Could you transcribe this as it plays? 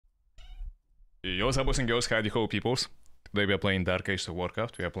Yo, what's up, boys and girls, howdy ho, peoples. Today we are playing Dark Age of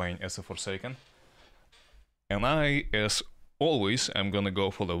Warcraft, we are playing as a Forsaken. And I, as always, am gonna go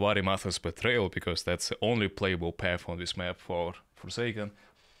for the Varimathas Betrayal, because that's the only playable path on this map for Forsaken.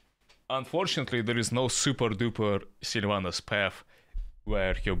 Unfortunately, there is no super duper Sylvanas path,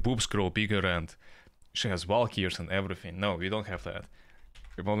 where her boobs grow bigger and she has Valkyries and everything. No, we don't have that.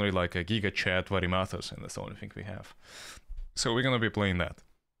 We have only like a Giga Chat Varimathas, and that's the only thing we have. So we're gonna be playing that.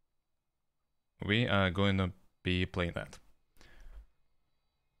 We are going to be playing that.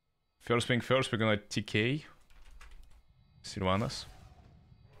 First thing first, we're gonna TK Sylvanas.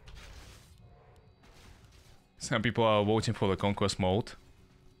 Some people are voting for the conquest mode.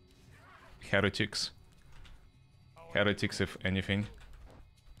 Heretics. Heretics, if anything.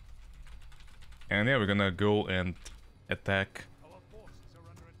 And yeah, we're gonna go and attack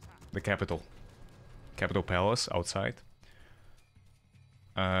the capital. Capital Palace outside.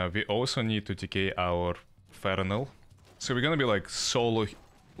 We also need to TK our Fernal. So we're gonna be like solo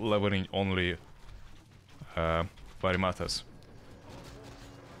leveling only Varimathas.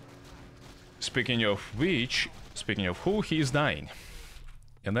 Speaking of which, speaking of who, he is dying.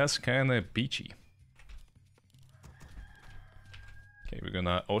 And that's kinda beachy. Okay, we're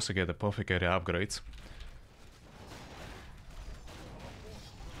gonna also get apothecary upgrades.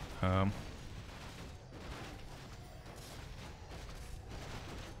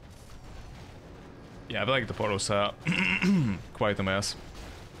 Yeah, I feel like the portals are quite a mess.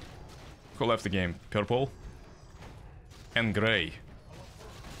 Who left the game? Purple? And grey.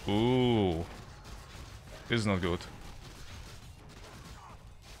 Ooh. This is not good.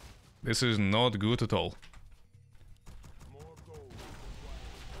 This is not good at all.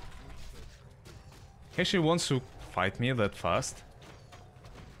 He actually wants to fight me that fast?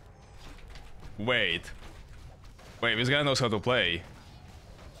 Wait. Wait, this guy knows how to play.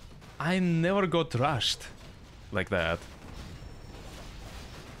 I never got rushed like that.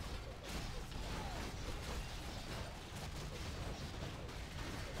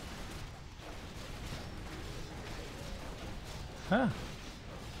 Huh.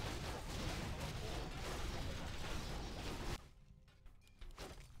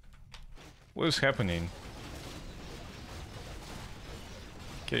 What is happening?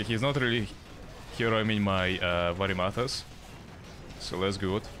 Okay, he's not really heroing my Varimathas, so that's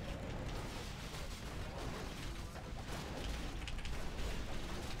good.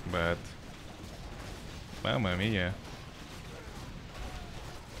 But mamma mia.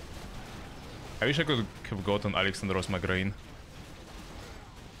 I wish I could have gotten Alexandros Migraine.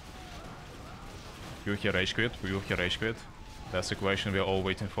 Will he rage quit? Will he rage quit? That's the question we're all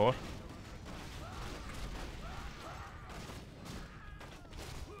waiting for.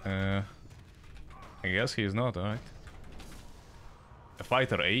 I guess he's not, alright. A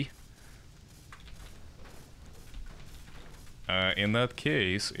fighter, eh? In that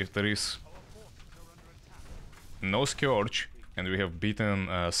case, if there is no Scourge and we have beaten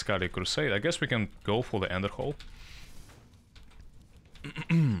Scully Crusade, I guess we can go for the Enderhole.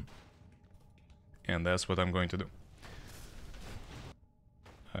 And that's what I'm going to do.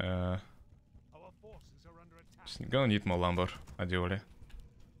 Just gonna need more lumber, ideally.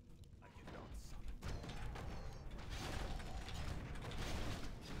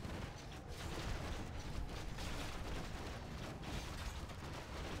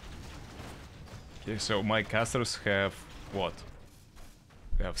 Okay, so my casters have what?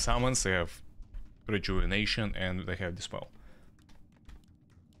 They have summons, they have rejuvenation, and they have dispel.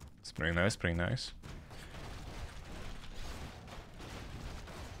 It's pretty nice, pretty nice.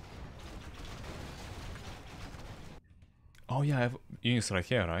 Oh yeah, I have units right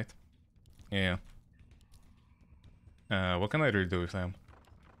here, right? Yeah. What can I really do with them?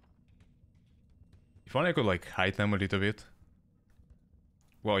 If only I could like hide them a little bit.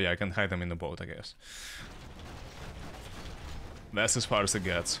 Well, yeah, I can hide them in the boat, I guess. That's as far as it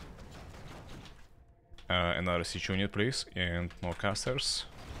gets. Another siege unit, please, and more casters.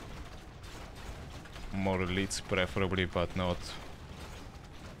 More elites, preferably, but not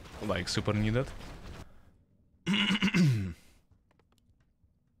like super needed.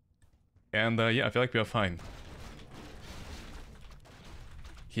 And yeah, I feel like we are fine.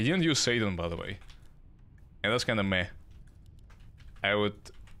 He didn't use Satan, by the way, and that's kind of meh. I would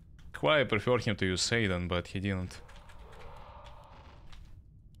quite prefer him to use Satan, but he didn't.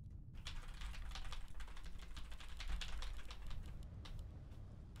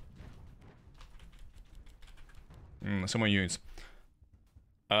 Some more units.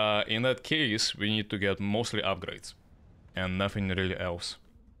 In that case, we need to get mostly upgrades, and nothing really else.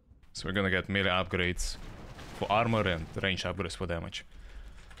 So we're gonna get melee upgrades for armor and range upgrades for damage.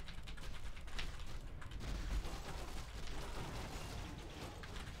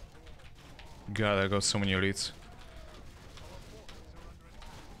 God, I got so many elites.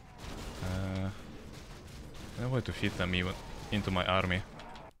 No way to fit them even into my army.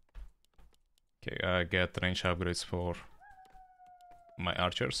 Okay, I get range upgrades for my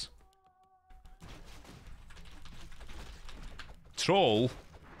archers. Troll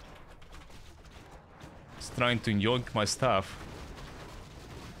is trying to yoink my stuff.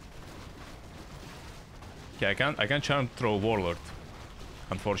 Okay, I can't charm throw warlord,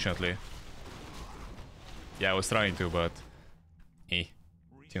 unfortunately. Yeah, I was trying to, but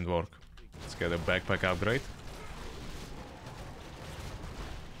didn't work. Let's get a backpack upgrade.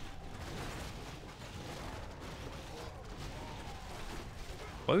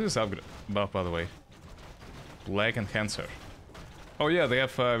 What is this upgrade buff, by the way? Black Enhancer. Oh yeah, they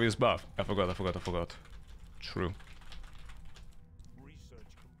have this buff. I forgot. True.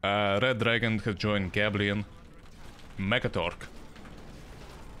 Red Dragon has joined Gablian. Mechatork.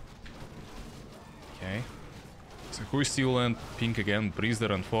 Okay. So who is still and pink again?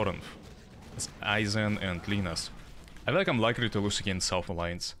 Breezer and Forenf. It's Aizen and Linas. I feel like I'm likely to lose against South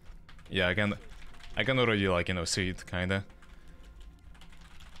Alliance. Yeah, I can already, like, you know, see it, kinda.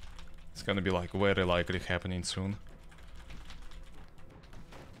 It's gonna be, like, very likely happening soon.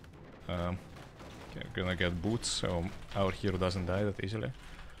 Okay, gonna get boots, so our hero doesn't die that easily.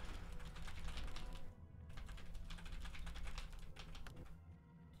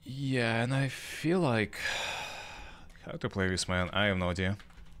 Yeah, and I feel like... How to play this man, I have no idea.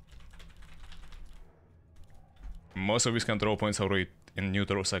 Most of his control points are already in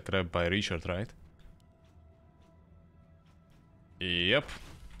neutrals are grabbed by Richard, right? Yep.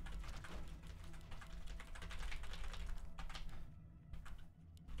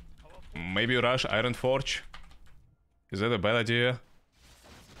 Maybe rush Iron Forge? Is that a bad idea?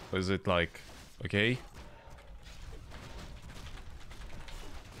 Or is it like... okay?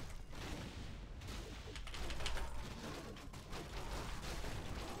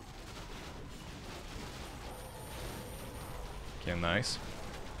 Okay, nice.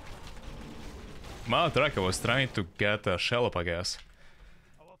 Maladraka was trying to get a Shellop, I guess.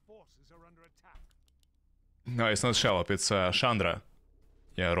 Our forces are under attack. No, it's not Shellop, it's Chandra.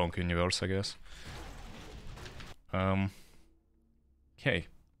 Yeah, wrong universe, I guess. Okay.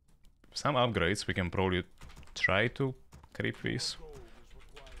 Some upgrades, we can probably try to creep these.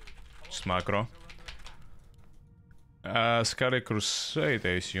 Just macro. Scarlet Crusade, I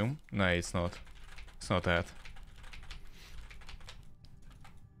assume. No, it's not. It's not that.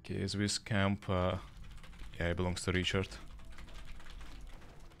 Okay, is this camp... yeah, it belongs to Richard.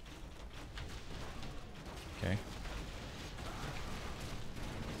 Okay.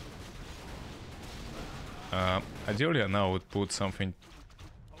 Ideally, I now would put something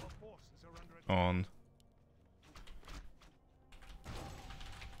on...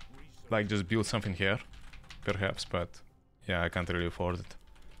 like, just build something here, perhaps, but... yeah, I can't really afford it.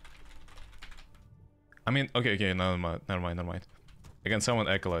 I mean, okay, never mind. I can summon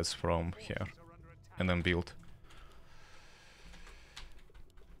acolytes from here, and then build.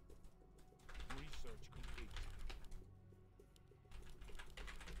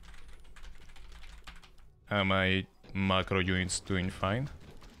 My macro unit's doing fine.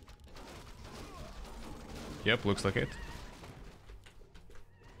 Yep, looks like it.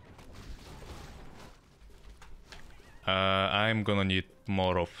 I'm gonna need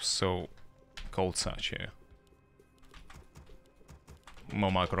more of cold such here.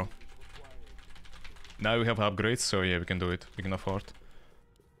 More macro. Now we have upgrades, so yeah, we can do it. We can afford.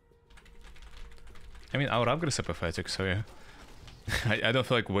 I mean, our upgrades are pathetic, so yeah. I don't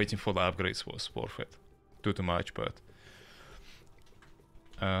feel like waiting for the upgrades was worth it. Too much, but...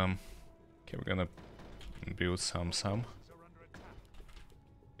 okay, we're gonna build some.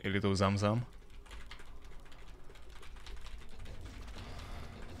 A little Zamzam.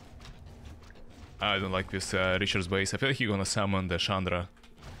 I don't like this Richard's base. I feel like he's gonna summon the Chandra.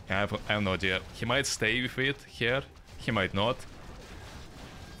 I have no idea. He might stay with it here. He might not.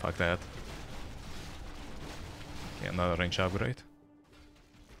 Fuck that. Okay, another range upgrade.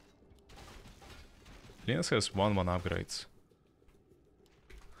 Linus has 1-1 upgrades.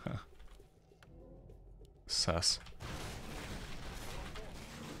 Huh. Sus.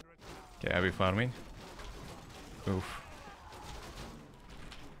 Okay, heavy farming. Oof.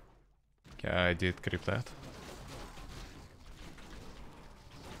 Okay, I did creep that.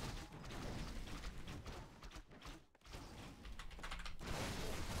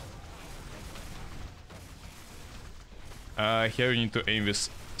 Here you need to aim with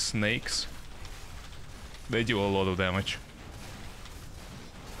snakes. They do a lot of damage.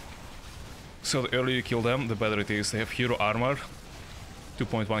 So the earlier you kill them, the better it is. They have hero armor,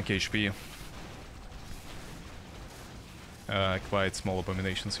 2.1 HP. quite small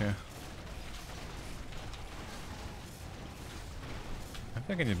abominations here. I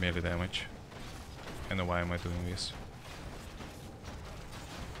think I need melee damage. I don't know why am I doing this.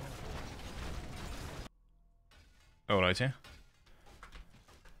 Alrighty.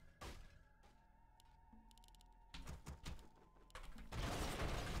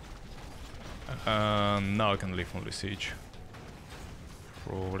 Now I can leave only siege.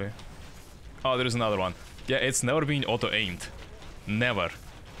 Probably. Oh, there's another one. Yeah, it's never been auto-aimed. Never.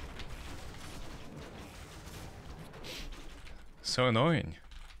 So annoying.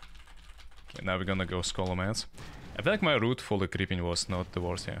 Okay, now we're gonna go Scholomance. I feel like my route for the creeping was not the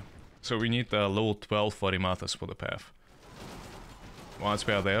worst here. So we need a level 12 Varimathas for the path. Once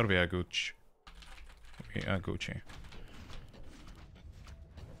we are there, we are Gucci. We are Gucci.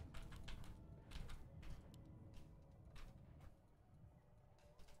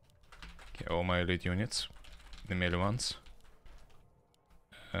 Okay, all my elite units. The melee ones.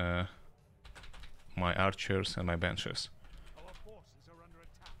 My archers and my benches.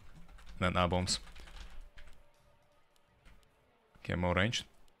 Then bombs. Okay, more ranged.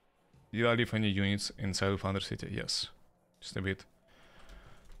 Did I leave any units inside of Undercity? Yes. Just a bit.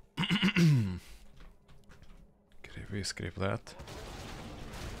 We scrape that.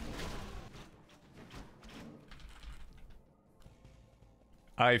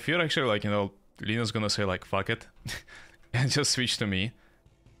 I feel actually like, you know, Lina's gonna say like, fuck it. And just switch to me.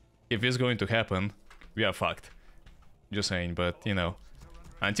 If it's going to happen, we are fucked. Just saying, but, you know.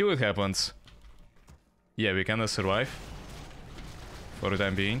 Until it happens, yeah, we kinda survive. For the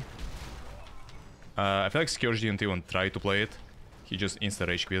time being. I feel like Scourge didn't even try to play it. He just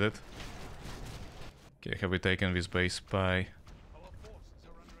insta-rage quit it. Okay, have we taken this base by...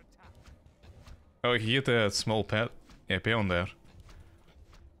 Oh, he hit a small pet. Yeah, peon there.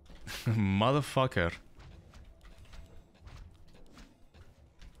 Motherfucker.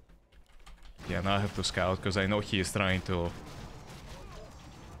 Yeah, now I have to scout, because I know he is trying to...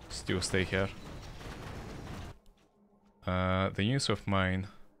 still stay here. The units of mine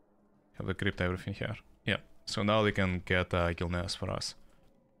have equipped everything here. Yeah, so now they can get Gilneas for us.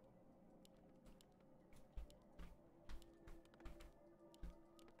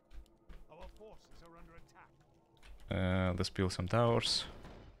 Our forces are under attack. Let's build some towers,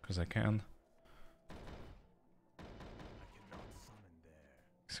 because I can.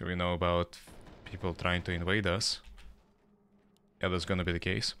 So we know about people trying to invade us. Yeah, that's gonna be the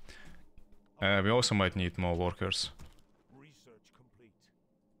case. We also might need more workers. Research complete.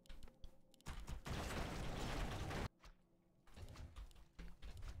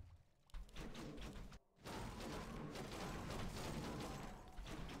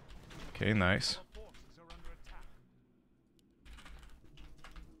 Okay, nice. Our forces are under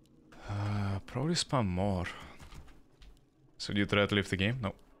attack. Probably spam more. So do you try to leave the game?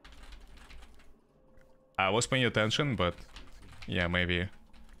 No. I was paying attention, but yeah, maybe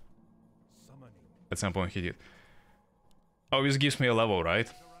Summoning. at some point he did. Oh, this gives me a level, right?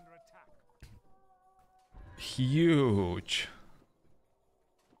 Are under attack. Huge.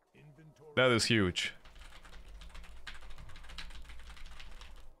 Inventory. That is huge.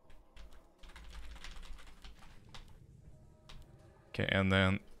 Okay, and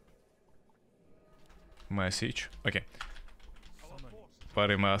then my siege. Okay. Our forces.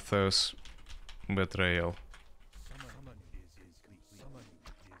 Varimathas betrayal.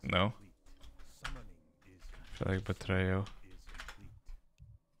 No. I feel like betrayal.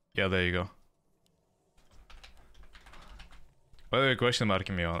 Yeah, there you go. What are you question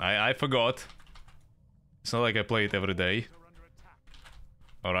marking me on? I forgot. It's not like I play it every day. Are under attack.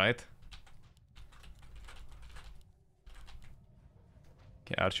 Alright.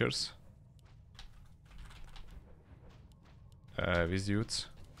 Okay, archers. These dudes.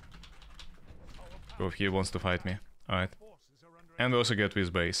 Oh, he wants to fight me. Alright. Forces are under And we also get this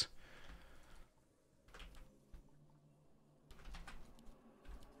base.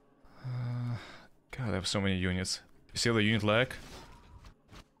 God, I have so many units. You see the unit lag?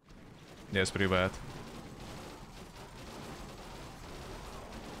 Yeah, it's pretty bad.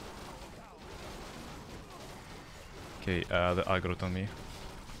 Okay, the aggro on me.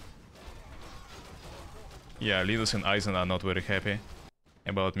 Yeah, Linus and Eisen are not very happy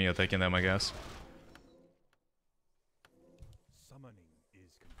about me attacking them, I guess. Summoning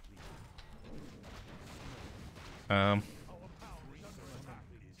is complete. Um, Our power is under attack.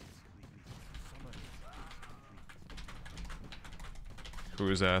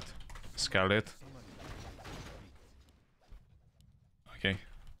 who is that? Scarlet? Okay.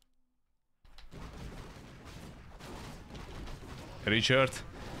 Richard?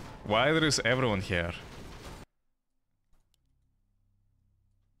 Why there is everyone here?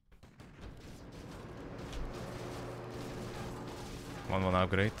 1-1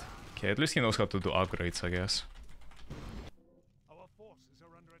 upgrade. Okay, at least he knows how to do upgrades, I guess. Our forces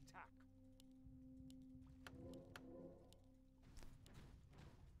are under attack.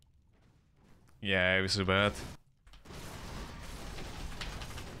 Yeah, this is bad.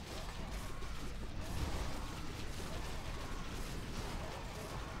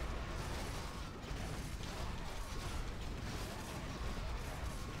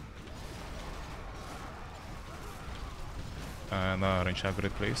 No, range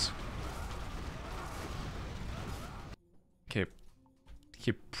upgrade, please. Okay.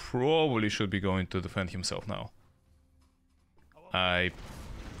 He probably should be going to defend himself now. I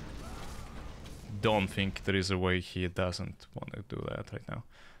don't think there is a way he doesn't want to do that right now.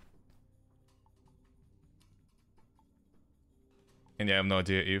 And yeah, I have no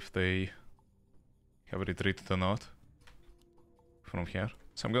idea if they have retreated or not from here.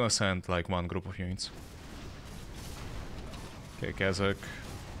 So I'm gonna send like one group of units. Okay, Kazakh,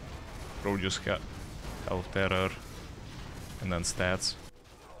 Produce Health Terror, and then stats.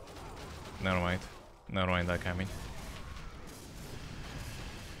 Never mind that coming.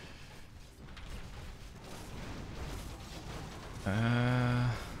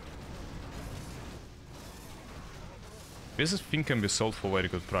 This thing can be sold for a very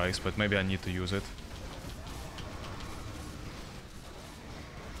good price, but maybe I need to use it.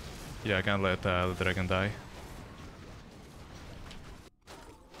 Yeah, I can't let the dragon die.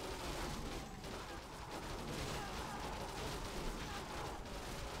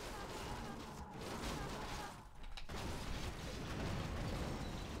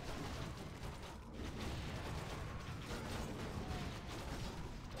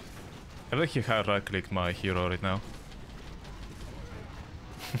 I think he hard right-clicked my hero right now.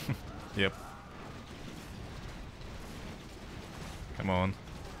 Yep. Come on.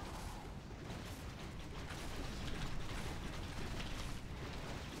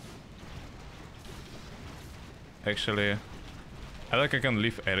 Actually, I think I can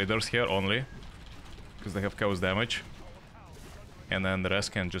leave Eridors here only, because they have chaos damage. And then the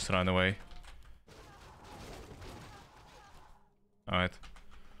rest can just run away. Alright.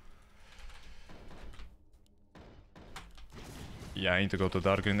 Yeah, I need to go to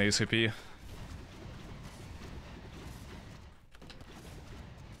Dark Green ACP.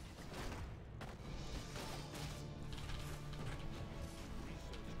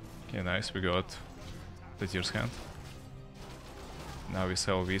 Okay, nice, we got the Tier's Hand. Now we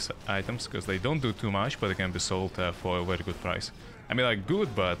sell these items, because they don't do too much, but they can be sold for a very good price. I mean, like,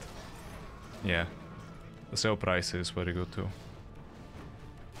 good, but... yeah. The sale price is very good too.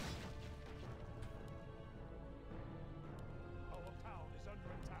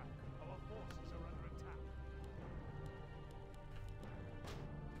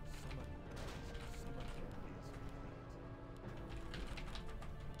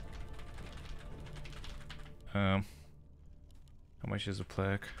 How much is the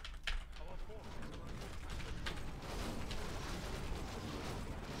plague?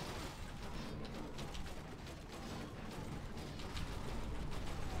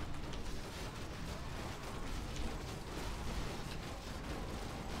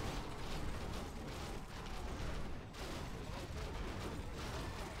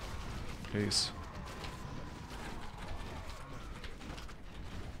 Please.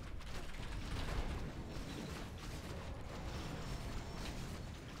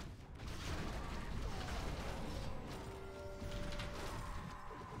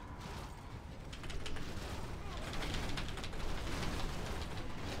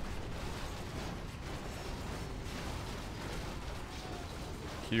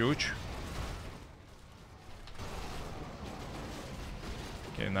 Huge.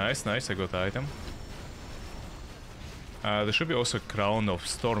 Okay, nice, I got the item. There should be also a Crown of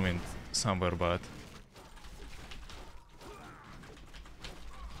Stormwind somewhere, but...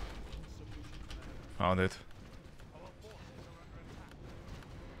 found it.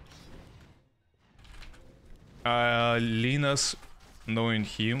 Linus, knowing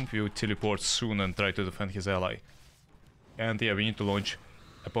him, will teleport soon and try to defend his ally. And yeah, we need to launch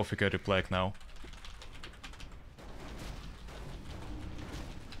Apothecary Plague now.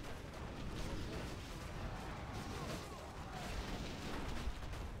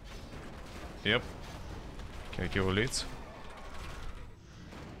 Yep. Okay, kill elites.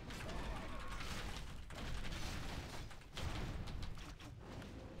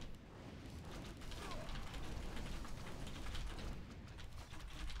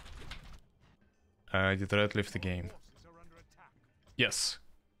 Did Red lift the game? Yes.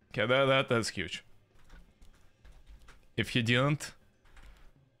 Okay, that's huge. If he didn't,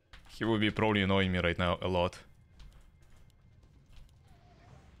 he would be probably annoying me right now a lot.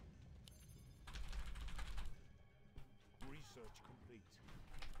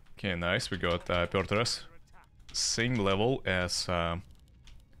 Okay, nice. We got Pertras. Same level as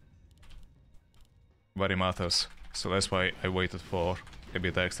Varimathas. So that's why I waited for a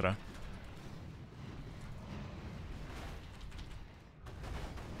bit extra.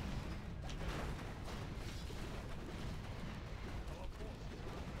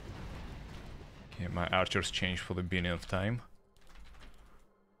 Okay, my archers changed for the beginning of time.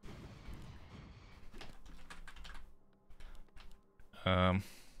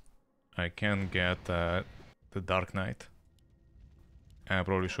 I can get the Dark Knight. I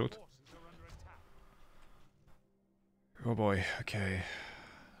probably should. Oh boy, okay.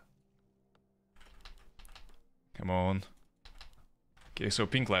 Come on. Okay, so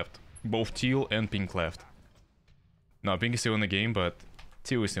pink left. Both teal and pink left. No, pink is still in the game, but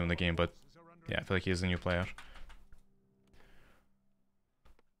teal is still in the game, but yeah, I feel like he's a new player.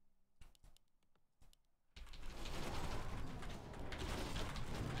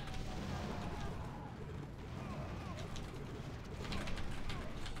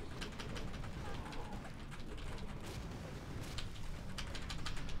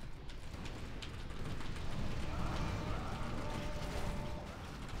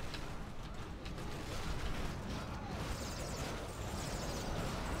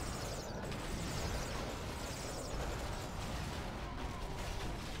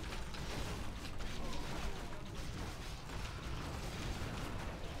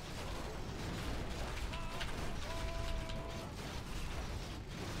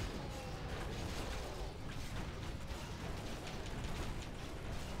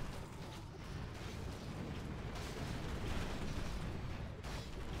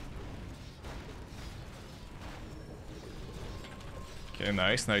 Okay,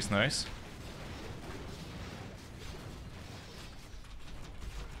 nice, nice, nice.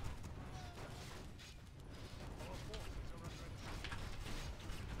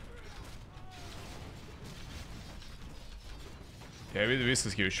 Yeah, this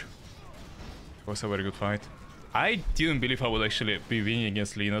is huge. It was a very good fight. I didn't believe I would actually be winning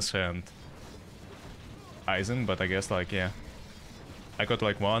against Linus and Eisen, but I guess, like, yeah. I got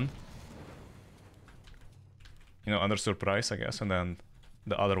like one. You know, under surprise, I guess, and then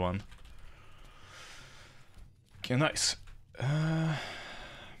the other one. Okay, nice.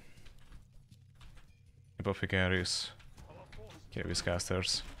 Apothecaries. Okay,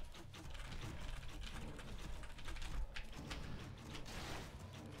 Viscasters.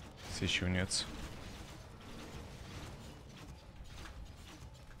 Siege units.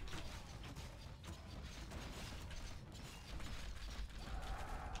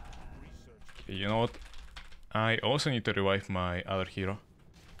 Okay, you know what? I also need to revive my other hero,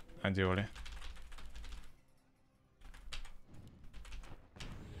 ideally.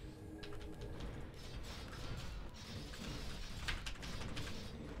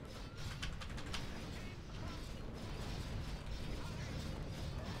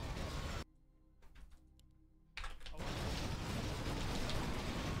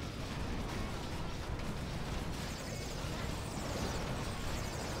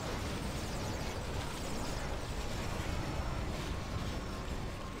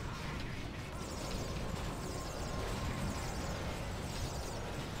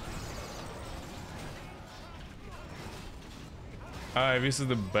 This is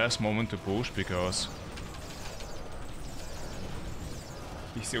the best moment to push because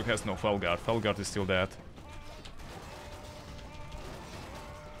he still has no Felguard. Felguard is still dead.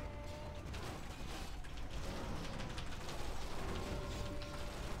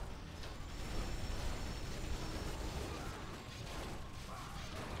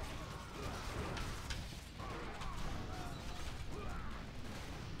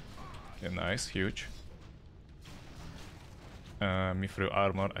 Okay, nice, huge. Mithril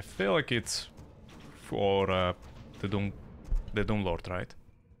armor. I feel like it's for the Doom Lord, right?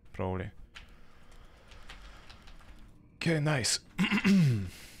 Probably. Okay, nice.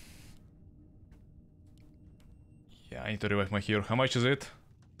 Yeah, I need to revive my hero. How much is it?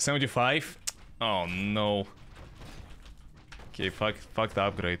 75? Oh no. Okay, fuck the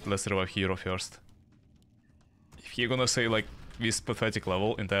upgrade. Let's revive hero first. If you're gonna say like this pathetic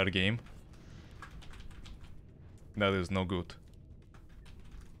level entire game, that is no good.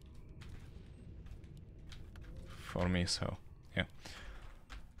 For me, so yeah.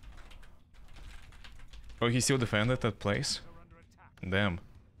 Oh, he still defended that place? Damn.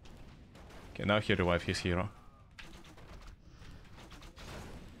 Okay, now he revived his hero.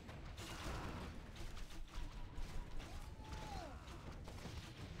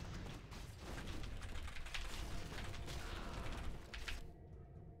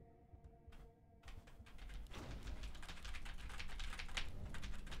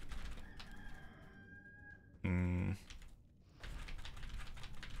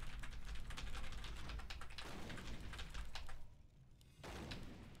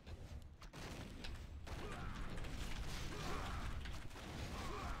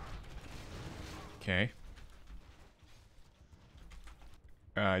 Okay.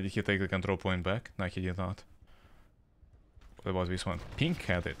 Did he take the control point back? No, he did not. What about this one? Pink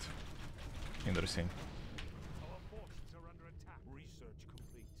had it. Interesting. Our forces are under attack. Research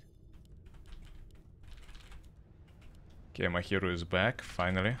complete. Okay, my hero is back,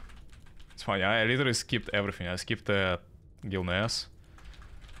 finally. It's fine, I literally skipped everything. I skipped Gilneas.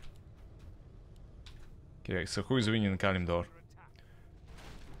 Okay, so who is winning Kalimdor?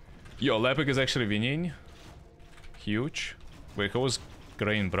 Yo, Lepik is actually winning. Huge. Wait, who was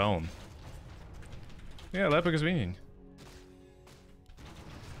Grey and Brown? Yeah, Lepik is winning.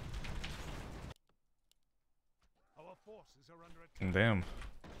 Our forces are under attack. Damn.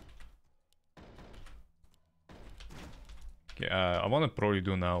 Okay, I wanna probably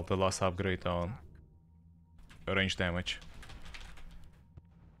do now the last upgrade on range damage.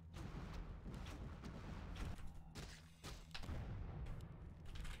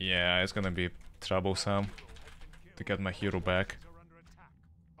 Yeah, it's gonna be troublesome to get my hero back. Are under attack.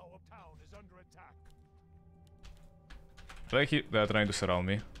 Our town is under attack. They're trying to surround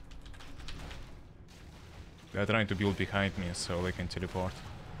me. They're trying to build behind me so they can teleport.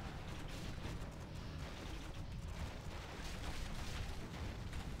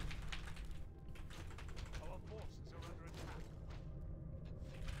 Our forces are under attack.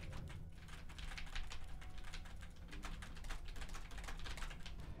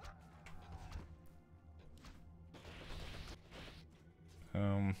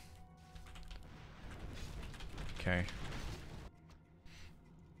 Okay.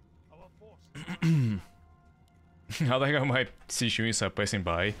 Our forces. I like how my siege units are passing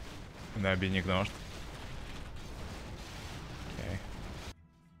by and they're being ignored. Okay.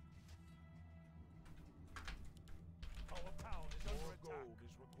 Our town is under attack.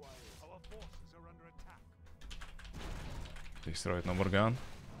 Is required. Our forces are under attack. Destroyed no more gun.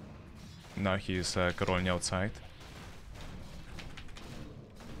 Now he's crawling outside.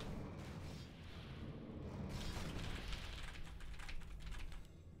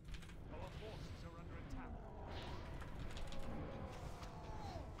 Our forces are under attack. Our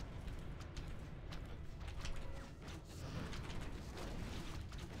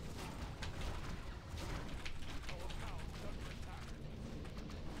town is under attack.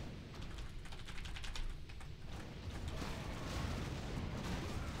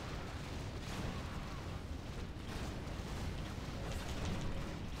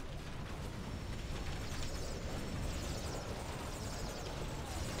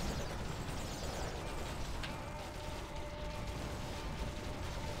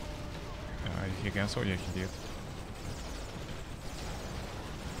 Did he cancel? Yeah, he did.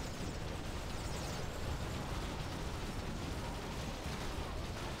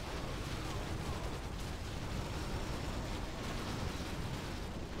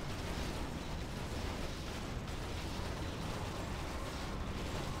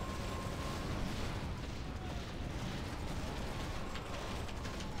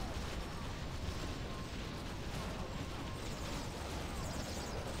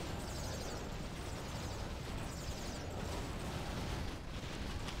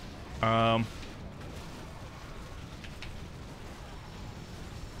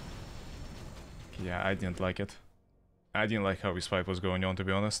 Yeah, I didn't like it. I didn't like how this fight was going on, to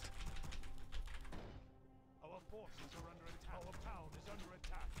be honest. Our forces are under attack. Our town is under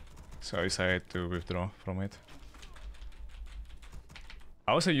attack. So I decided to withdraw from it.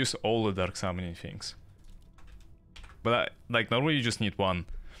 I also use all the dark summoning things. But like normally you just need one.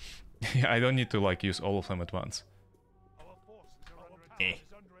 I don't need to like use all of them at once. Our forces are under attack. Eh.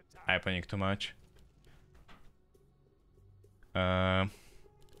 Is under attack. I panic too much. More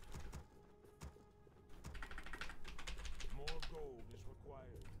gold is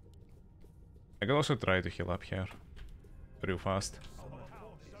required. I can also try to heal up here. Real fast. Our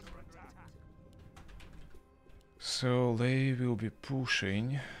town is under attack. So they will be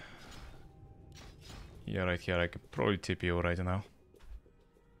pushing. Yeah, right here. I could probably TPO right now.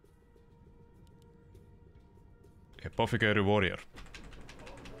 Apothecary Warrior.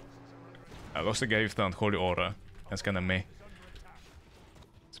 I lost a guy with the Unholy Aura. That's kinda meh.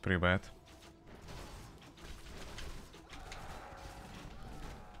 It's pretty bad.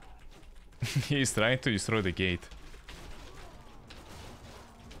 He's trying to destroy the gate.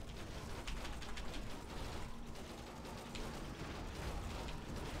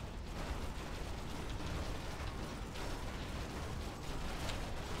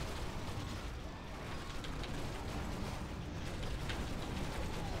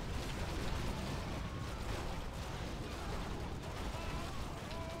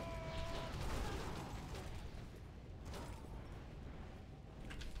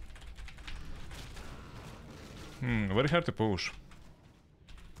 Very hard to push.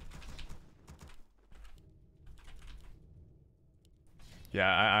 Yeah,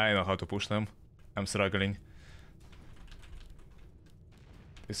 I know how to push them. I'm struggling.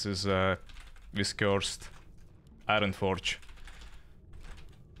 This is this cursed Iron Forge.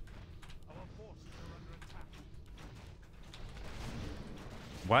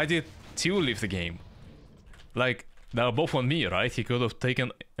 Why did Tew leave the game? Like, they were both on me, right? He could have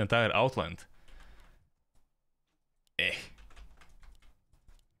taken entire Outland. Eh.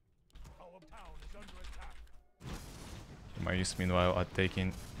 My use meanwhile are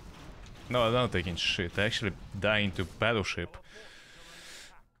taking... No, I'm not taking shit. I actually die into battleship.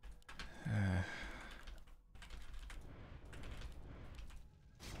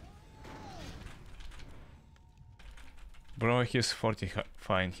 Bro, he's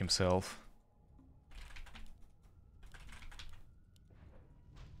fortifying himself.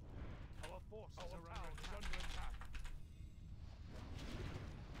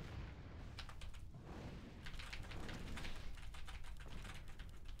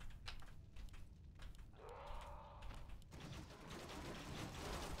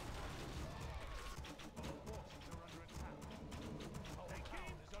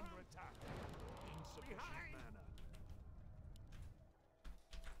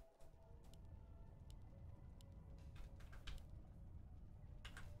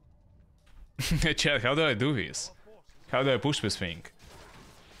 Chat, how do I do this? How do I push this thing?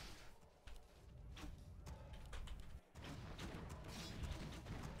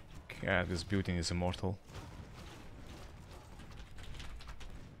 God, this beauty is immortal.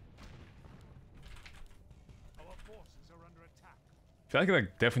 I feel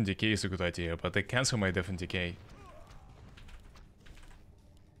like Death and Decay is a good idea, but they cancel my Death and Decay.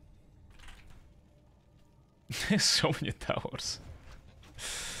 So many towers.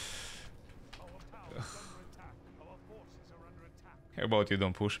 How about you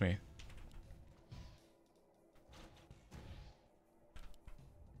don't push me?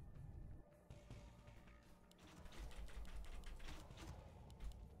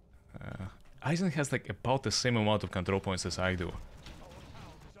 Eisen has like about the same amount of control points as I do.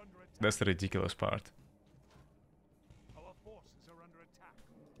 That's the ridiculous part.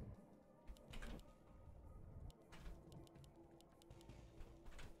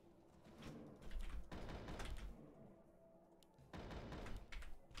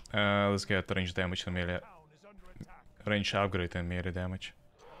 Let's get range damage and melee. Range upgrade and melee damage.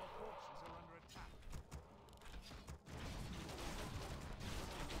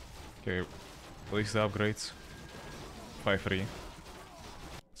 Okay, at least the upgrades. 5-3.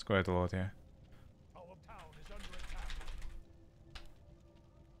 It's quite a lot, yeah.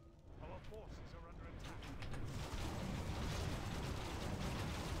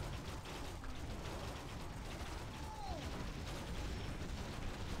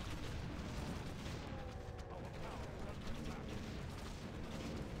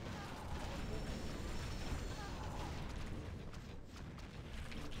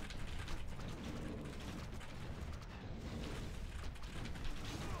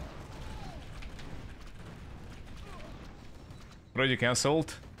 Already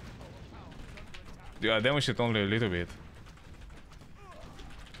cancelled? Yeah, I damaged it only a little bit.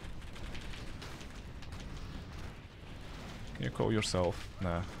 Can you call yourself?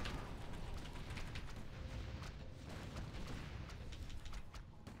 Nah.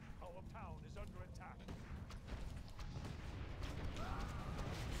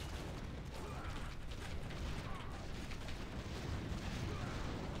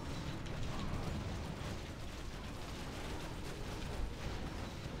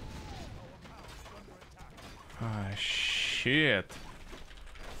 Ah, shit.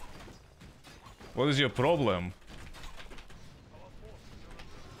 What is your problem?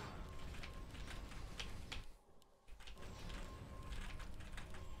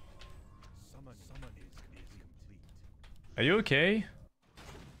 Are you okay?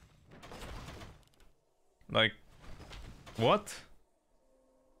 Like, what?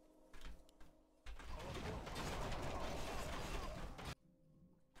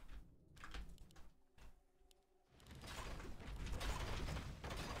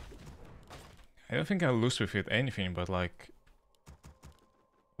 I don't think I'll lose with it anything, but like...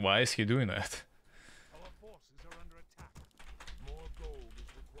 Why is he doing that? Our forces are under attack. More gold is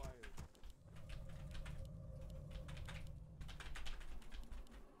required.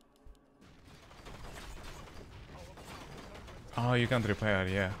 Oh, you can't repair,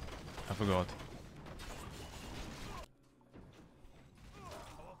 yeah. I forgot.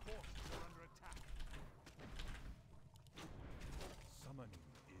 Our forces are under attack. Summoning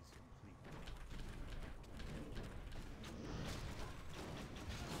is complete.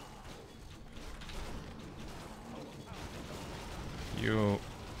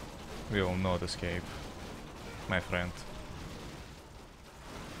 will not escape, my friend.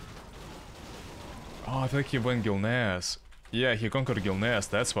 Oh, I think he went Gilneas. Yeah, he conquered Gilneas,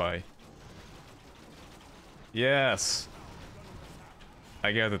 that's why. Yes!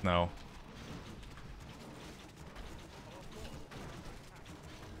 I get it now.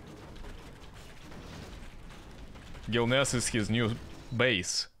 Gilneas is his new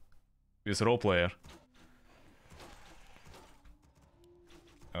base with role player.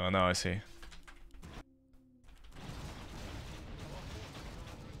 Oh, now I see.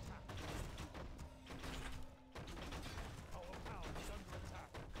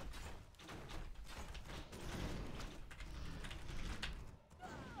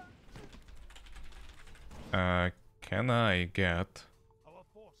 Can I get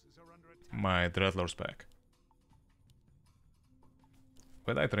my Dreadlords back?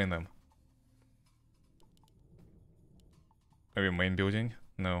 Where did I train them? Maybe main building?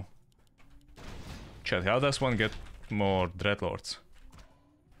 No. Chat, how does one get more Dreadlords?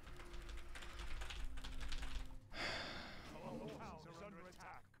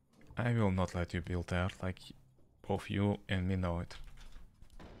 I will not let you build there, like both you and me know it.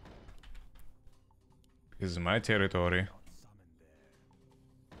 This is my territory.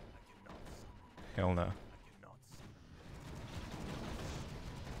 Hell no.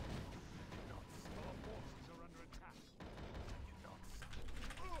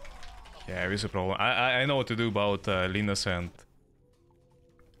 Yeah, it is a problem. I know what to do about Linus and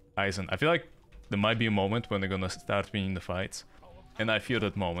Eisen. I feel like there might be a moment when they're gonna start winning the fights. And I fear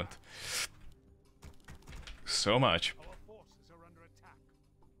that moment. So much.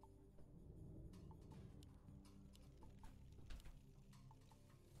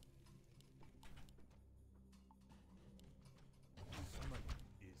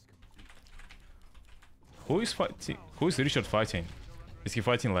 Who is fighting? Who is Richard fighting? Is he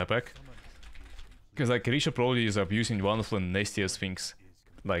fighting Lepek? Because like Richard probably is abusing one of the nastiest things,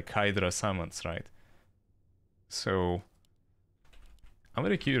 like Hydra summons, right? So I'm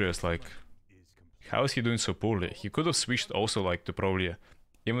very curious, like, how is he doing so poorly? He could have switched also like to Prolia,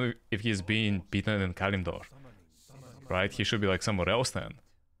 even if he's being beaten in Kalimdor, right? He should be like somewhere else then,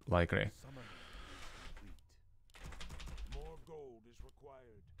 likely.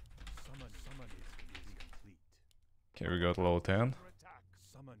 Okay, we got level 10.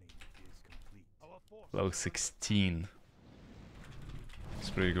 Level 16. It's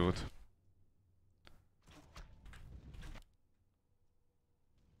pretty good.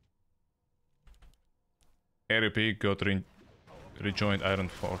 RP got rejoined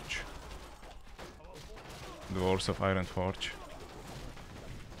Ironforge. Dwarves of Ironforge.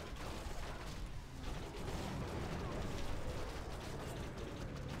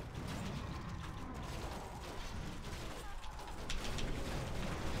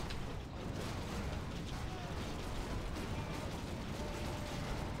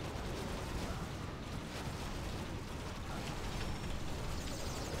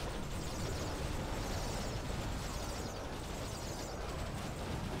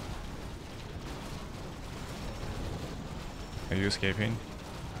 Are you escaping?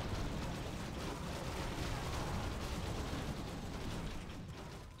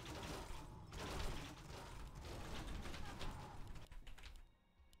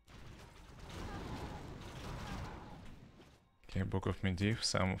 Okay, Book of Medivh,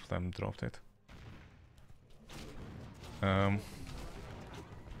 some of them dropped it.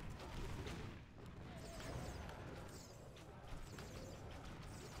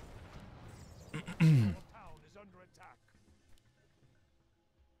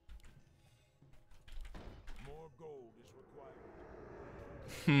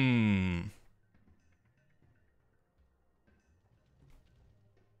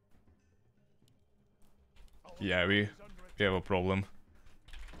 Yeah, we have a problem.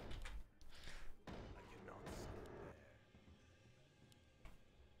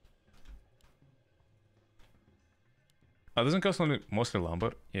 Doesn't cost only mostly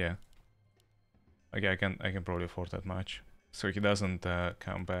lumber? Yeah. Okay, I can probably afford that much. So he doesn't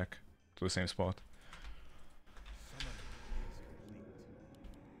come back to the same spot.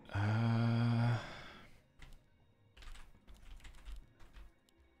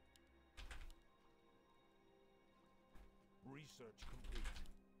 Research complete.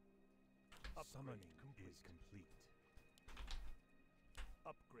 Summoning is complete.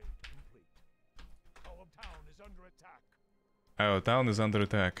 Upgrade complete. Our town is under attack. Our town is under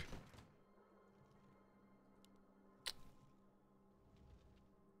attack.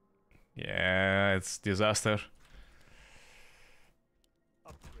 Yeah, it's disaster.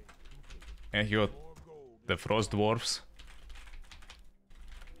 And he got the frost dwarfs.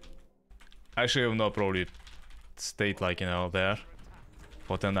 I should have not probably stayed like, you know, there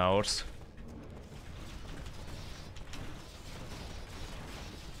for 10 hours.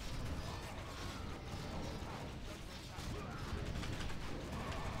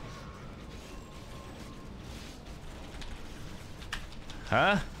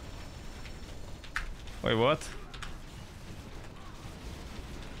 Huh? Wait, what?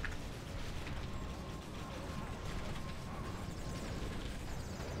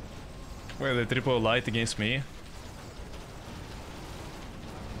 Wait, the triple light against me?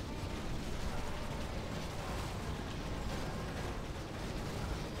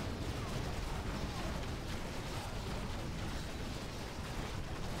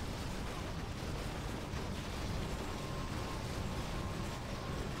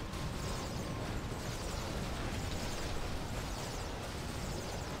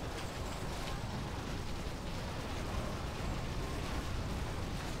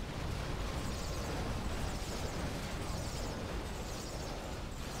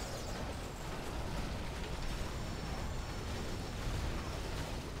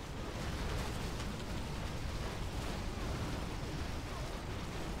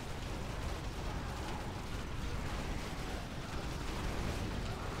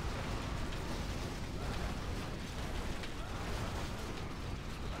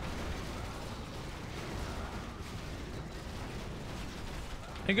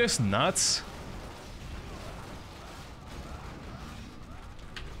 You guys nuts?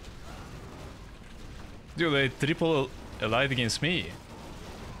 Dude, they triple allied against me.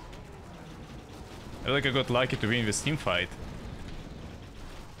 I feel like I got lucky to win this team fight.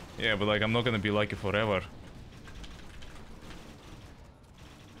 Yeah, but like I'm not gonna be lucky forever.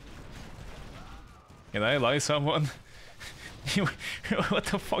 Can I lie someone? What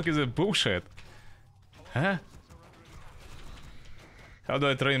the fuck is that bullshit? Huh? How do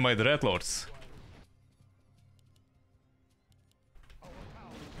I train my dreadlords?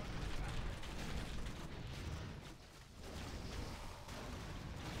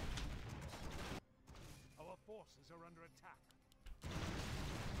 Our forces are under attack.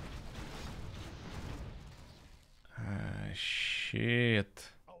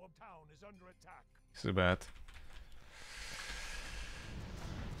 Shit. Our town is under attack. This is bad.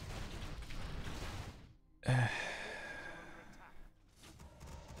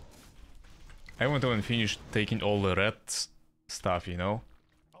 I haven't even finished taking all the red stuff, you know?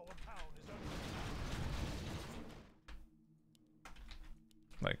 Our town is under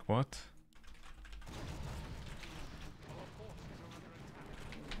Like what? Our forces are under attack.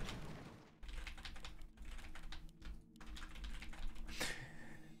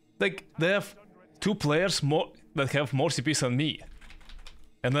 Like, they have two players more that have more CPs than me.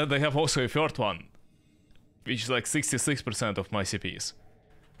 And then they have also a third one, which is like 66% of my CPs.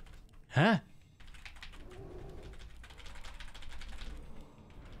 Huh?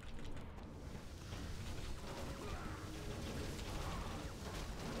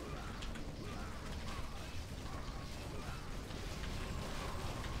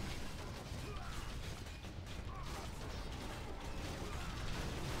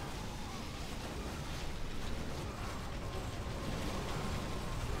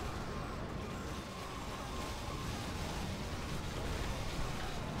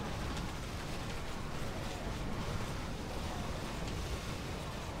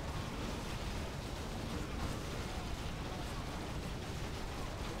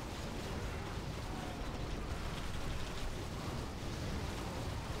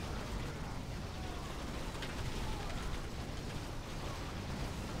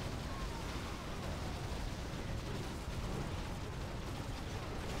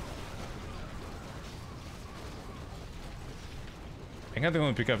 I can't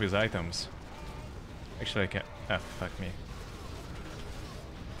even pick up his items. Actually, I can't. Ah, fuck me.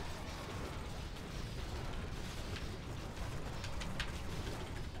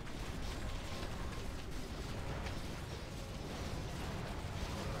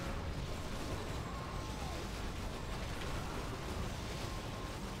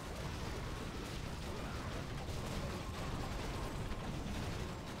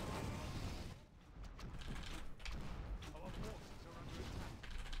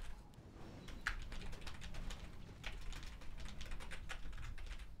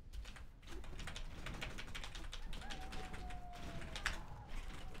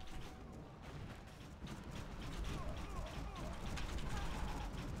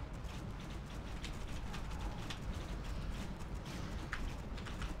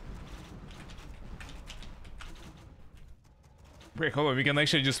 Wait, hold on, we can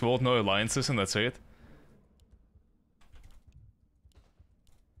actually just vote no alliances and that's it?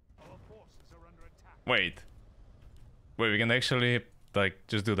 Our forces are Wait. Wait, we can actually, like,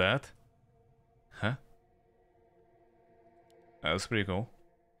 just do that? Huh? That's pretty cool.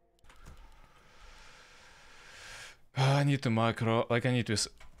 I need to macro, like I need this,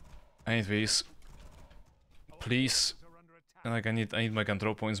 please, and like I need my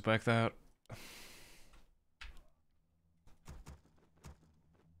control points back there.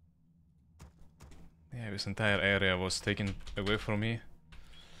 Yeah, this entire area was taken away from me.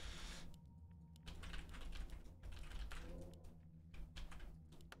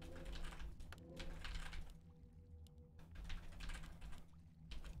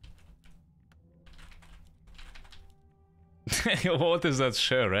 What is that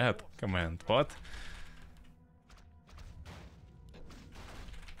share at command? What?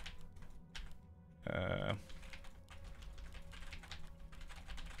 Our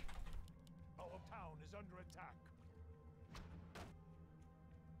town is under attack.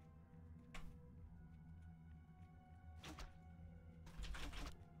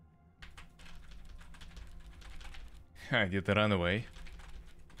 I did the run away.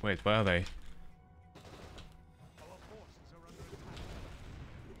 Wait, where are they? Our forces are under attack.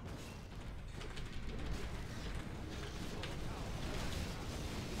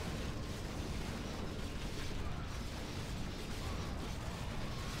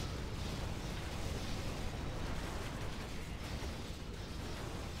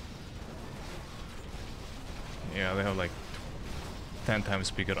 Yeah, they have like 10 times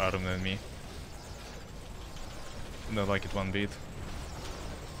bigger arm than me. Don't like it one bit.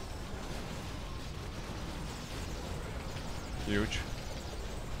 Huge.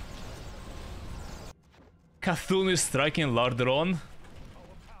 Cthulhu is striking Lardron.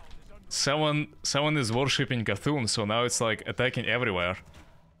 Someone is worshipping Cthulhu, so now it's like attacking everywhere.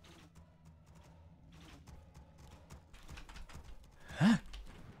 Huh?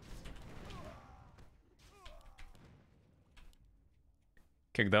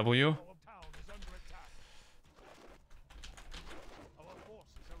 Kick W. Our town is under attack. Our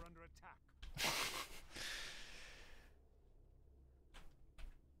forces are under attack.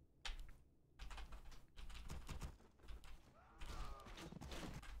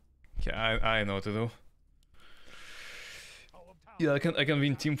 Yeah, I know what to do. Our town, Yeah, I can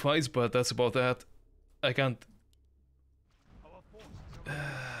win team fights, but that's about that. I can't. our forces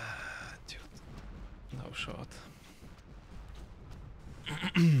are Dude, no shot.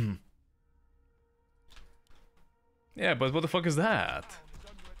 Yeah, but what the fuck is that? town is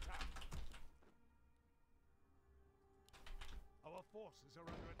under attack. Our forces are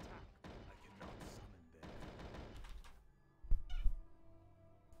under attack. I cannot summon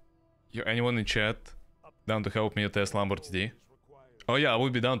them. Yo, anyone in chat down to help me test Lambert TD? Is required. Oh yeah, I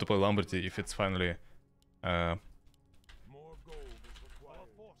would be down to play Lambert TD if it's finally More gold is required. Our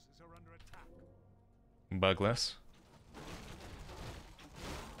forces are under attack. bugless.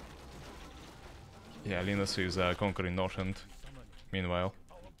 Yeah, Linus is conquering North End. Meanwhile,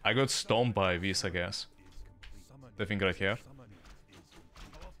 I got stomped by Vis, I guess. The thing right here. Our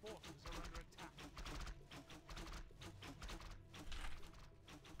forces are under attack.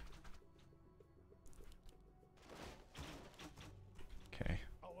 Okay.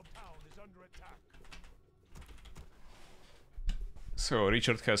 Our town is under attack. So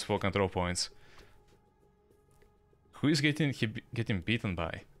Richard has 4 control points. Who is getting beaten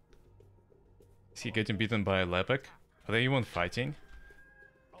by? Is he getting beaten by Lepek? Are they even fighting?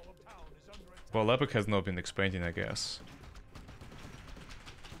 Our town is under attack. Well, Lepek has not been expanding, I guess.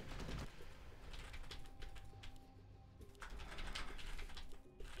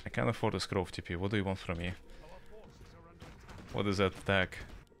 I can't afford a Scrove TP. What do you want from me? Our forces are under attack. What is that attack?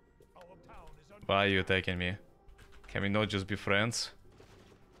 Our town is under Why are you attacking me? Can we not just be friends?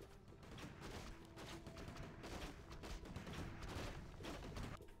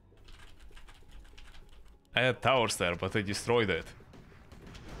 I had towers there, but I destroyed it.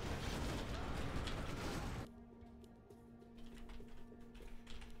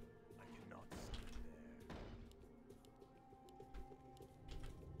 I cannot summon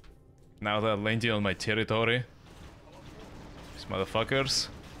there. Now they're landing on my territory. These motherfuckers.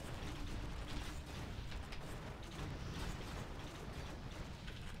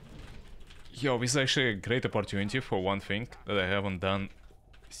 Yo, this is actually a great opportunity for one thing that I haven't done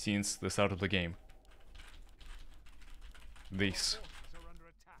since the start of the game. This. Forces are under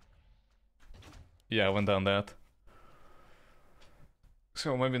attack. Yeah, I haven't done that.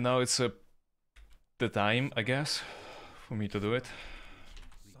 So maybe now it's the time, I guess, for me to do it.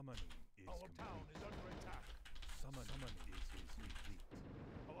 Summoning is our town is under attack. Summon is complete.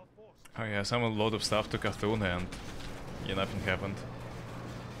 Our forces Oh yeah, some a lot of stuff to Cthulhu and yeah, nothing happened.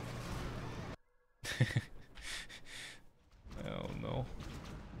 Oh no.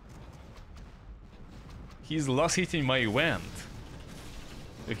 He's last hitting my event.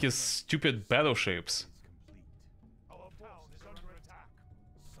 With his stupid battleships. Our town is under attack.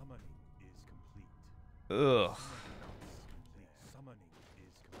 Summoning is complete. Ugh. Summoning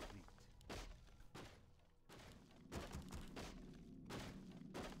is complete.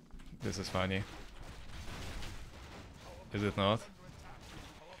 This is funny. Is it not?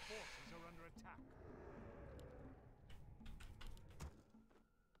 Our forces are under attack.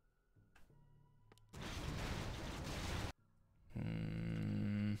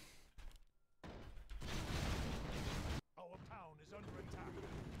 Hmm. Our town is under attack.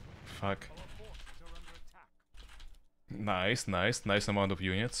 Fuck. Our forces are under attack. Nice amount of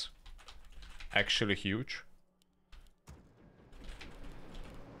units. Actually huge.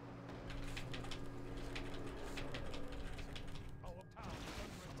 Our town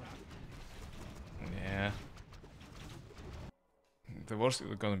is under attack. Yeah. The worst is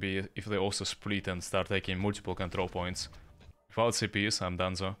gonna be if they also split and start taking multiple control points. Without CPs, I'm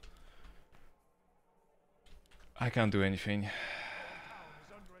done so. I can't do anything. Town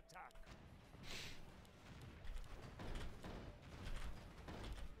is under attack.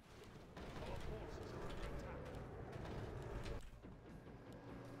 Our forces are under attack.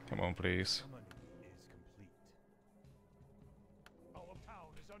 Come on, please. Summoning is complete. Our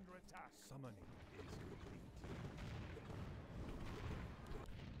town is under attack. Summoning is complete.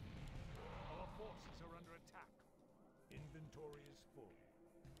 Our forces are under attack. Inventory is full.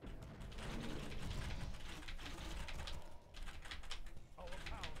 Our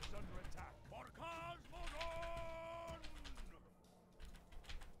town is under attack. Warcraft,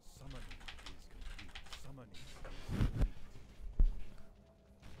 Summoning is complete. Summoning is complete.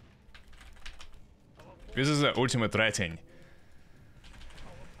 This is the ultimate rating.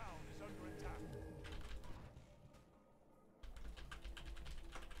 Our town is under attack.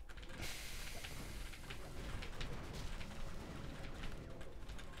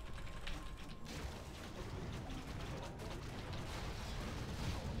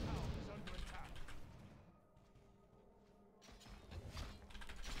 Town is under attack.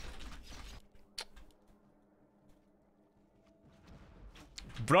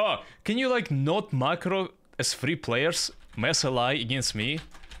 Bro, can you like not macro as 3 players mess ally against me?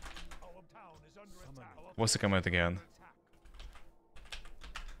 Our town is under attack. Our What's the command again? attack.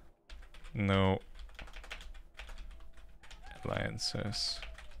 No. Alliances.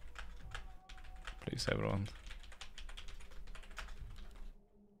 Please, everyone.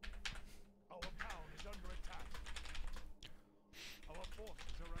 Our town is under attack. Our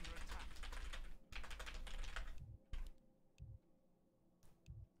forces are under attack.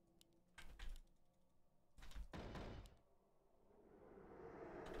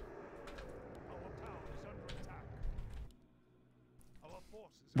 Our town is under attack. Our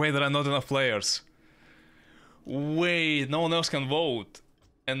forces Wait, there are not enough players. Wait, no one else can vote.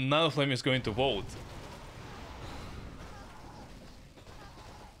 And none of them is going to vote.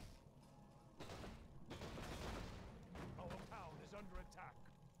 Our town is under attack.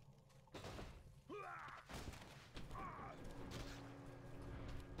 Our forces are under attack.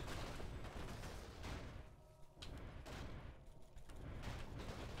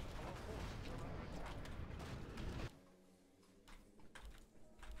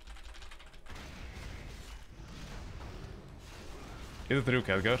 Is it true,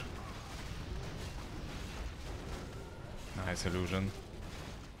 Khadgar? Nice illusion.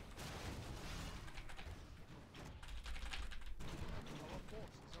 Our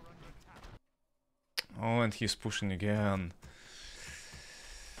forces are under attack. Oh, and he's pushing again.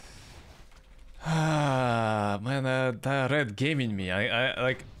 Ah, man, that red gaming me.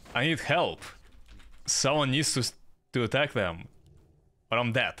 I need help. Someone needs to attack them, or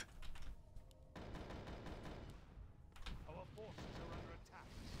I'm dead. Our forces are under attack.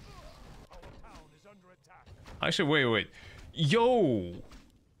 Our town is under attack. Actually, wait. Yo!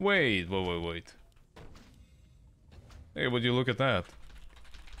 Wait. Hey, would you look at that?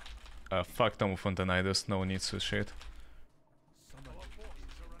 Fuck Tom Fontanitis, no needs to shit. Our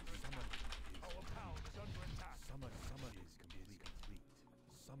forces are under attack. Our town is under attack. Summoning is complete.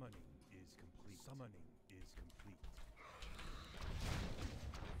 Summoning is complete. Summoning is complete.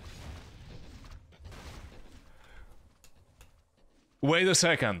 Wait a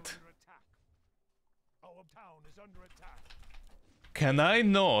second. Under attack. Our town is under attack. Can I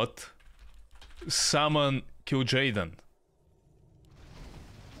not summon Kill Jaden?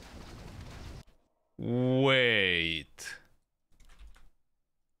 Wait.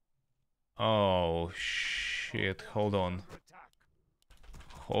 Oh shit, hold on. Under attack.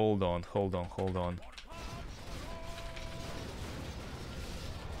 Hold on, hold on, hold on.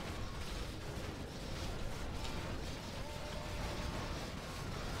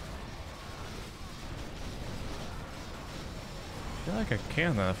 I feel like I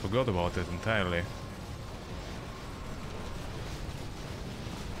can, and I forgot about it entirely.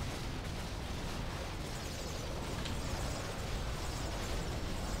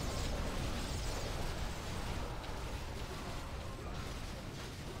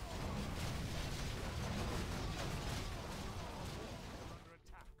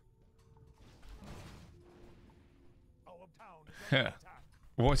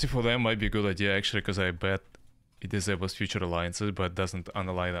 Watching for them might be a good idea actually, because I bet it disables future alliances but doesn't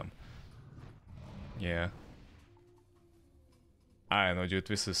unally them. Yeah. I don't know, dude,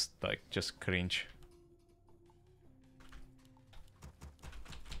 this is like just cringe.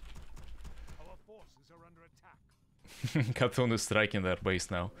 Our forces are under attack. Cthulhu is striking their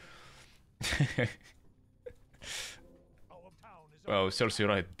base now. Oh, Cersei, you're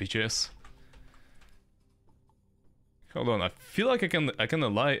right, bitches. Hold on, I feel like I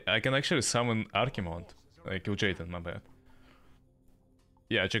can actually summon Archimond. Kill Jayden, my bad.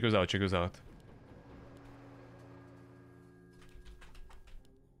 Yeah, check us out, check us out.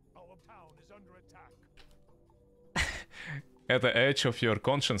 Our town is under attack. At the edge of your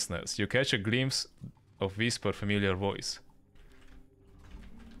consciousness, you catch a glimpse of whisper familiar voice.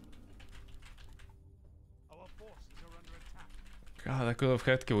 Our forces are under attack. God, I could have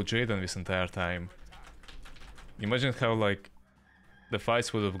had killed Jayden this entire time. Imagine how, like, the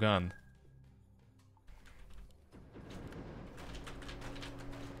fights would have gone.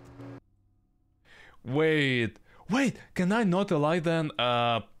 Wait, can I not ally then,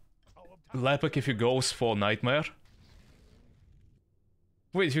 Lepek if he goes for Nightmare?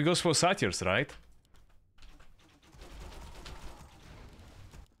 Wait, if he goes for Satyrs, right?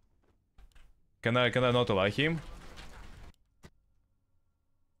 Can I not ally him?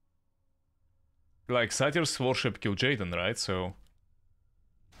 Like, Satyrs worship kill Jayden, right? So...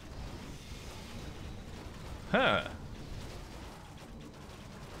 Huh.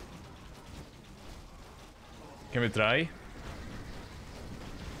 Can we try?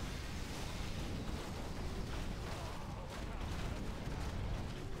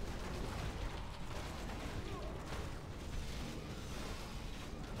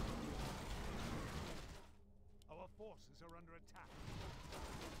 Our forces are under attack.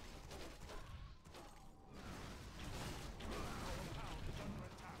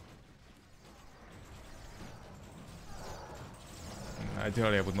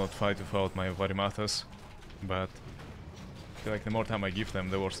 Ideally, I would not fight without my Varimathas, but I feel like the more time I give them,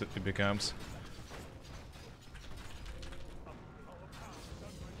 the worse it becomes.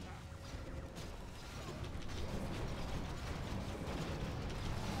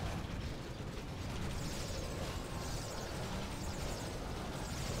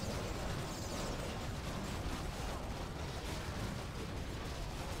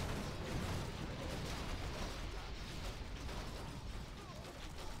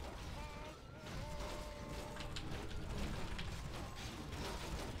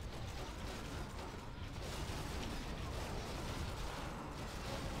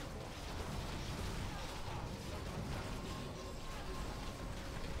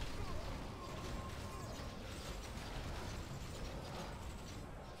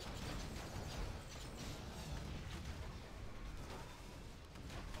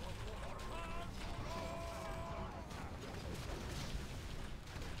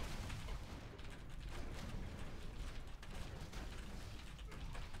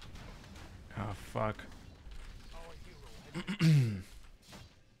 Oh, fuck. Our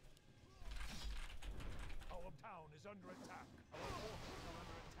town is under attack. Our forces are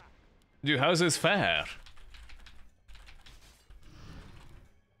under attack. Dude, how's this fair?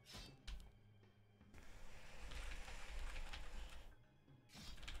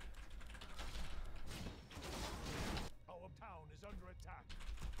 Our town is under attack.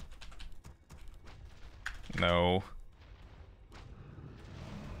 No.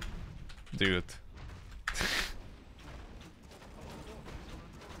 Dude.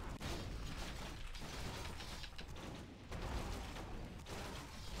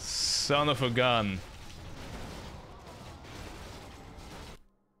 Son of a gun.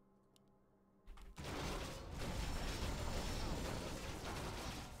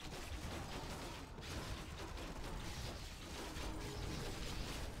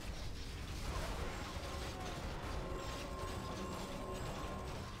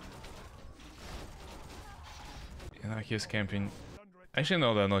 Yeah, he's camping. Actually,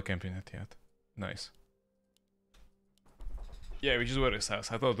 no, they're not camping it yet. Nice. Yeah, which is very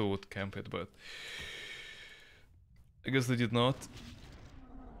sus. I thought they would camp it, but I guess they did not.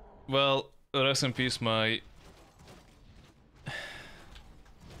 Well, rest in peace, my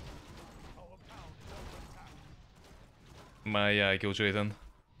Kill Jaden.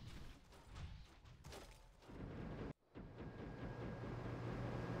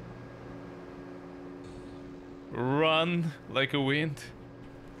 Run like a wind.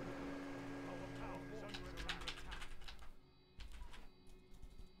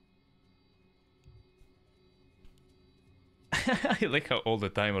 I like how all the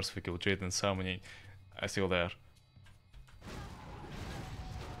timers for Kill Jaden summoning are still there.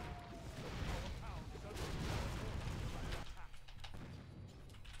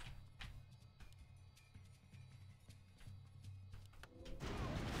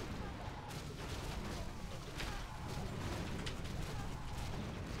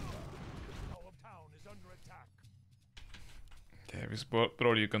 Yeah, this is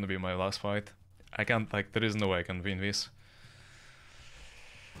probably gonna be my last fight. I can't, like, there is no way I can win this.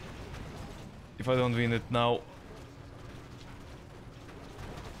 If I don't win it now...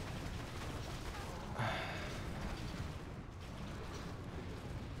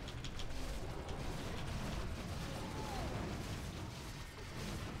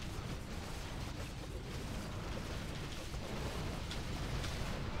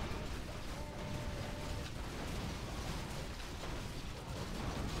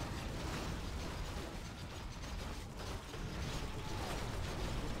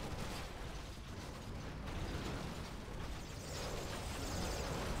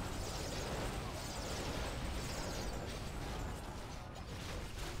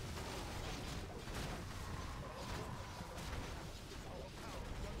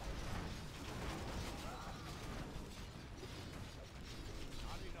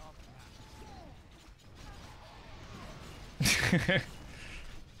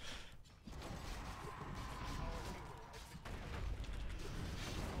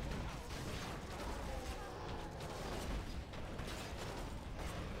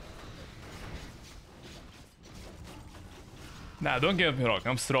 Nah, don't get me wrong,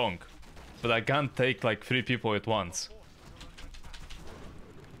 I'm strong. But I can't take like 3 people at once.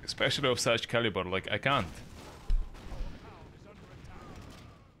 Especially of such caliber, like I can't.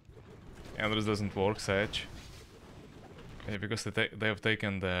 And this doesn't work, Sage. Okay, because they have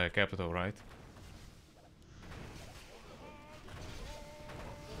taken the capital, right?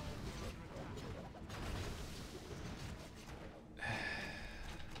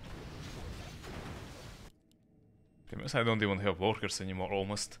 I don't even have workers anymore,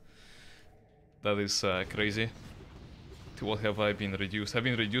 almost. That is crazy. To what have I been reduced? I've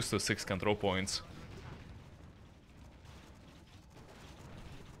been reduced to 6 control points.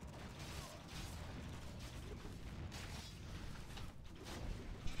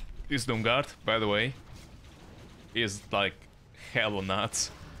 This Doomguard, by the way, is like hella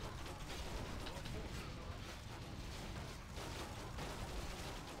nuts.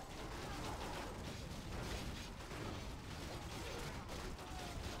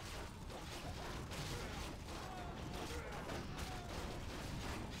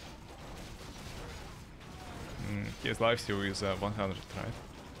 His lifesteal is 100, right?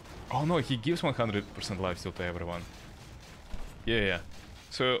 Oh no, he gives 100% lifesteal to everyone. Yeah.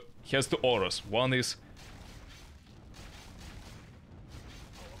 So he has 2 auras. One is...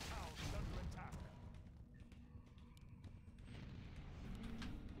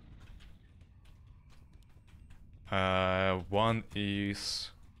 one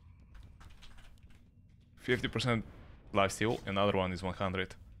is 50% lifesteal, another one is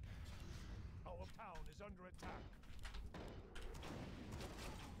 100.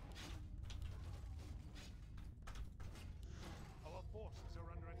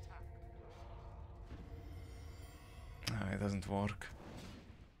 It doesn't work.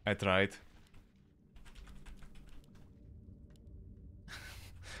 I tried.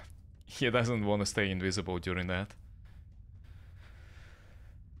 He doesn't want to stay invisible during that.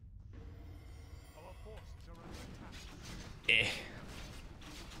 Eh.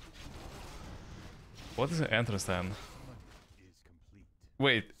 What is the entrance then?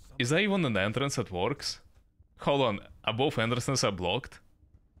 Wait, is that even an entrance that works? Hold on, both entrances are blocked?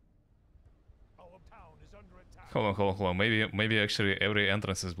 Hold on. Maybe actually every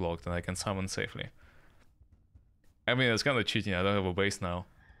entrance is blocked and I can summon safely. I mean, it's kind of cheating. I don't have a base now.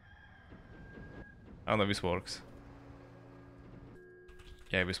 I don't know if this works.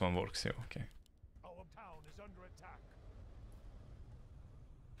 Yeah, this one works too. Okay.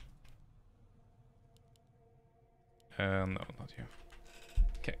 No, not you.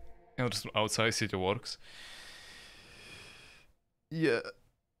 Okay. Just outside city works. Yeah.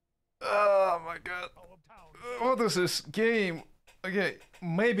 Oh my god. Our town What is this game? Okay,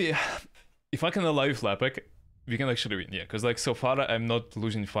 maybe if I can alive Lepic, we can actually win. Yeah, because like so far I'm not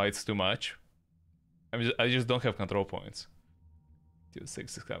losing fights too much. I just don't have control points.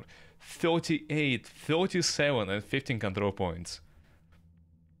 6, 38, 37, and 15 control points.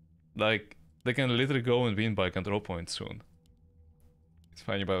 Like they can literally go and win by control points soon. It's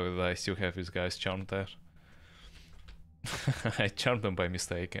funny, by the way, that I still have these guys charmed there. I charmed them by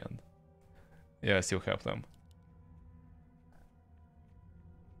mistake, and yeah, I still have them.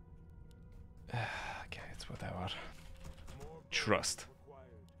 Okay, it's whatever. Trust.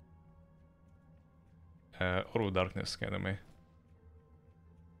 Orb of Darkness enemy.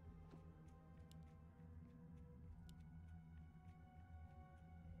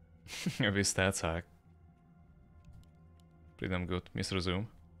 With stats hack. Pretty damn good. Miss resume.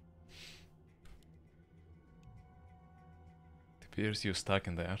 It appears you're stuck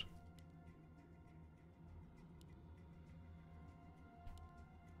in there.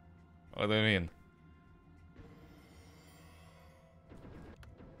 What do you mean?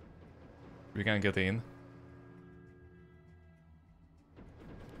 We can't get in.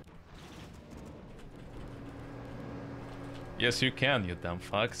 Yes, you can, you dumb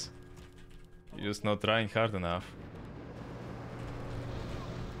fucks. You're just not trying hard enough.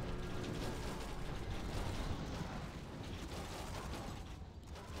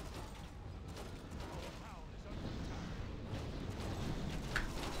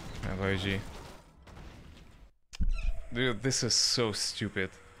 LG. Dude, this is so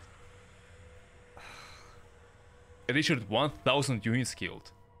stupid. Richard, 1000 units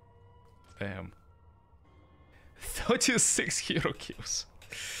killed. Damn. 36 hero kills.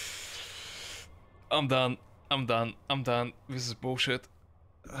 I'm done. I'm done. I'm done. This is bullshit.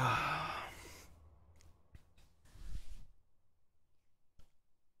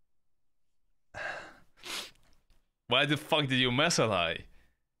 Why the fuck did you mess ally?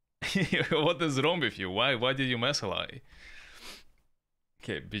 What is wrong with you? Why did you mess ally?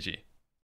 Okay, BG.